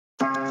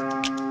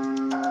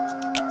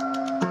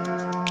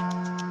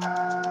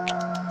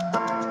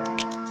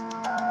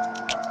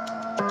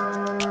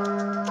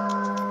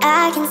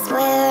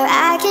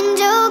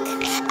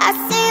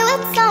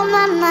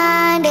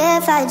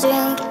I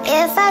drink,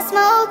 if I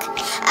smoke,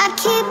 I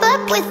keep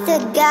up with the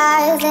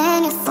guys.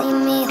 And you see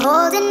me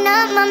holding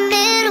up my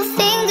middle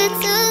finger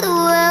to the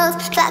world.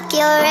 Fuck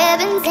your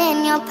ribbons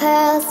and your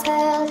pearls.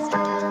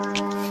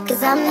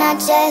 Cause I'm not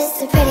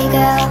just a pretty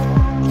girl,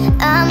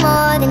 I'm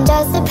more than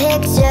just a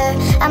picture.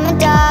 I'm a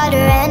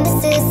daughter and a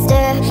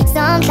sister.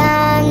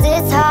 Sometimes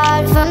it's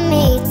hard for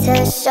me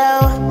to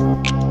show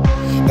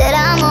that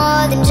I'm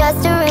more than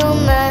just a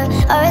rumor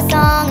or a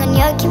song on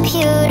your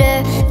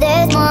computer.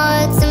 There's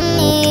more to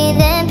me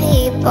than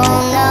people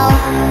know.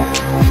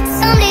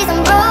 Some days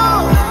I'm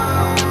broke,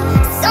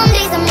 some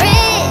days I'm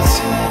rich,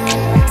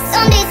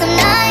 some days I'm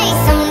nice,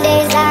 some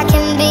days I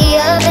can be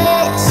a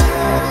bitch.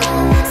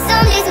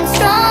 Some days I'm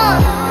strong,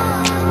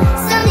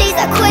 some days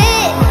I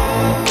quit.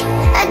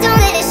 I don't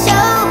let it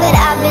show, but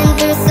I've been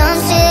through some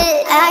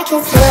shit. I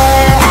can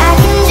swear, I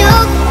can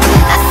joke,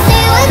 I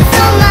say what's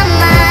on my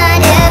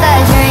mind. If I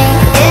drink,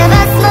 if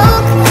I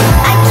smoke,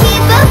 I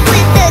keep up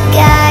with the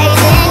guys.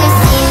 And you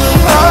see me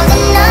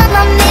holding up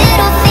my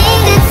middle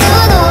finger to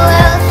the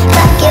world.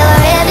 Fuck your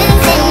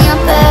ribbons and your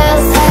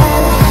pearls.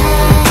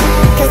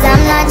 Cause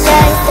I'm not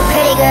just a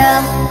pretty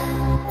girl,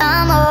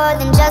 I'm more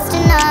than just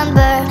a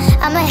number.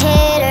 I'm a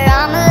hater,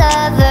 I'm a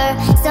lover.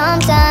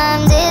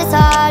 Sometimes it's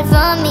hard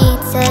for me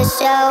to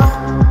show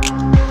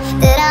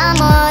that I'm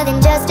more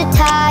than just a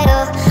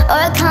title or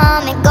a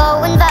comic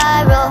going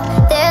viral.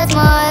 There's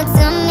more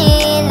to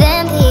me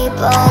than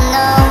people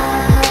know.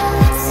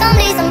 Some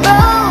days I'm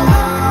broke,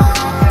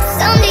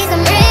 some days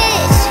I'm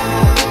rich,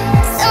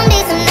 some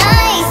days I'm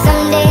nice,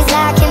 some days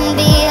I can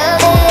be a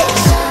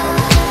bitch.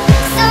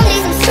 Some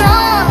days I'm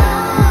strong,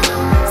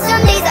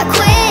 some days I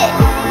quit.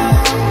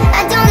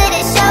 I don't let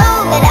it show,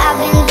 but I've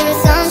been through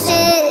some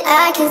shit.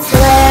 I can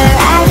swear,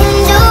 I can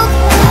joke,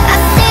 I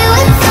say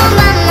what's on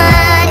my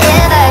mind.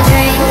 If I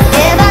drink,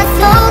 if I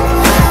smoke,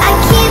 I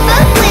keep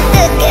up with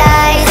the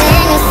guys.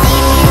 And you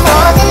see me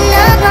holding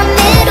up my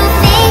middle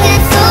finger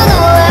to the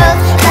world.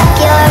 Fuck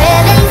your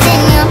ribbons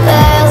and your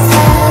pearls.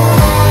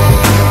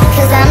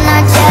 Cause I'm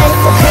not just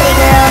a pretty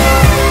girl,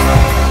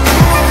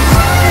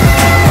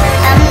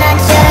 I'm not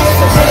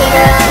just a pretty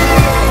girl.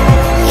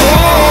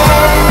 Yeah,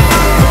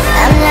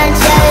 I'm not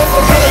just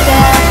a pretty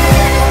girl.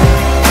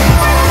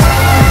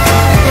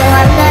 No,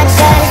 I'm not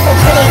just a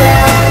pretty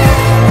girl.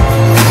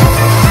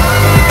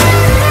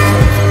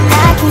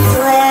 I can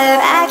swear,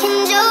 I can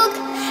joke,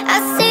 I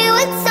say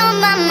what's on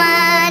my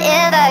mind.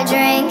 If I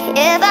drink,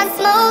 if I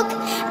smoke,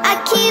 I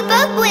keep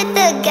up with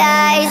the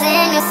guys.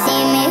 And you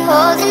see me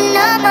holding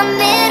up my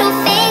middle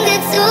finger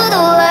to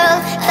the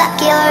world. Fuck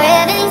your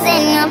ribbons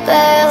and your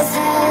pearls.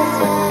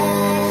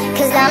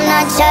 Cause I'm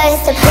not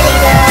just a pretty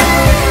girl,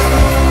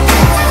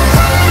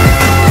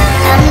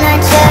 I'm not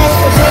just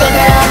a pretty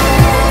girl.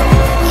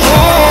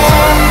 Yeah,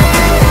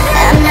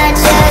 I'm not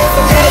just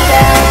a pretty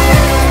girl.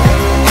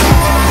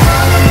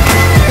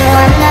 No,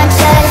 I'm not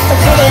just a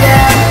pretty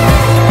girl,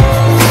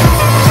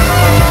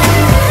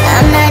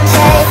 I'm not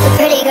just a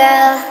pretty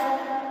girl.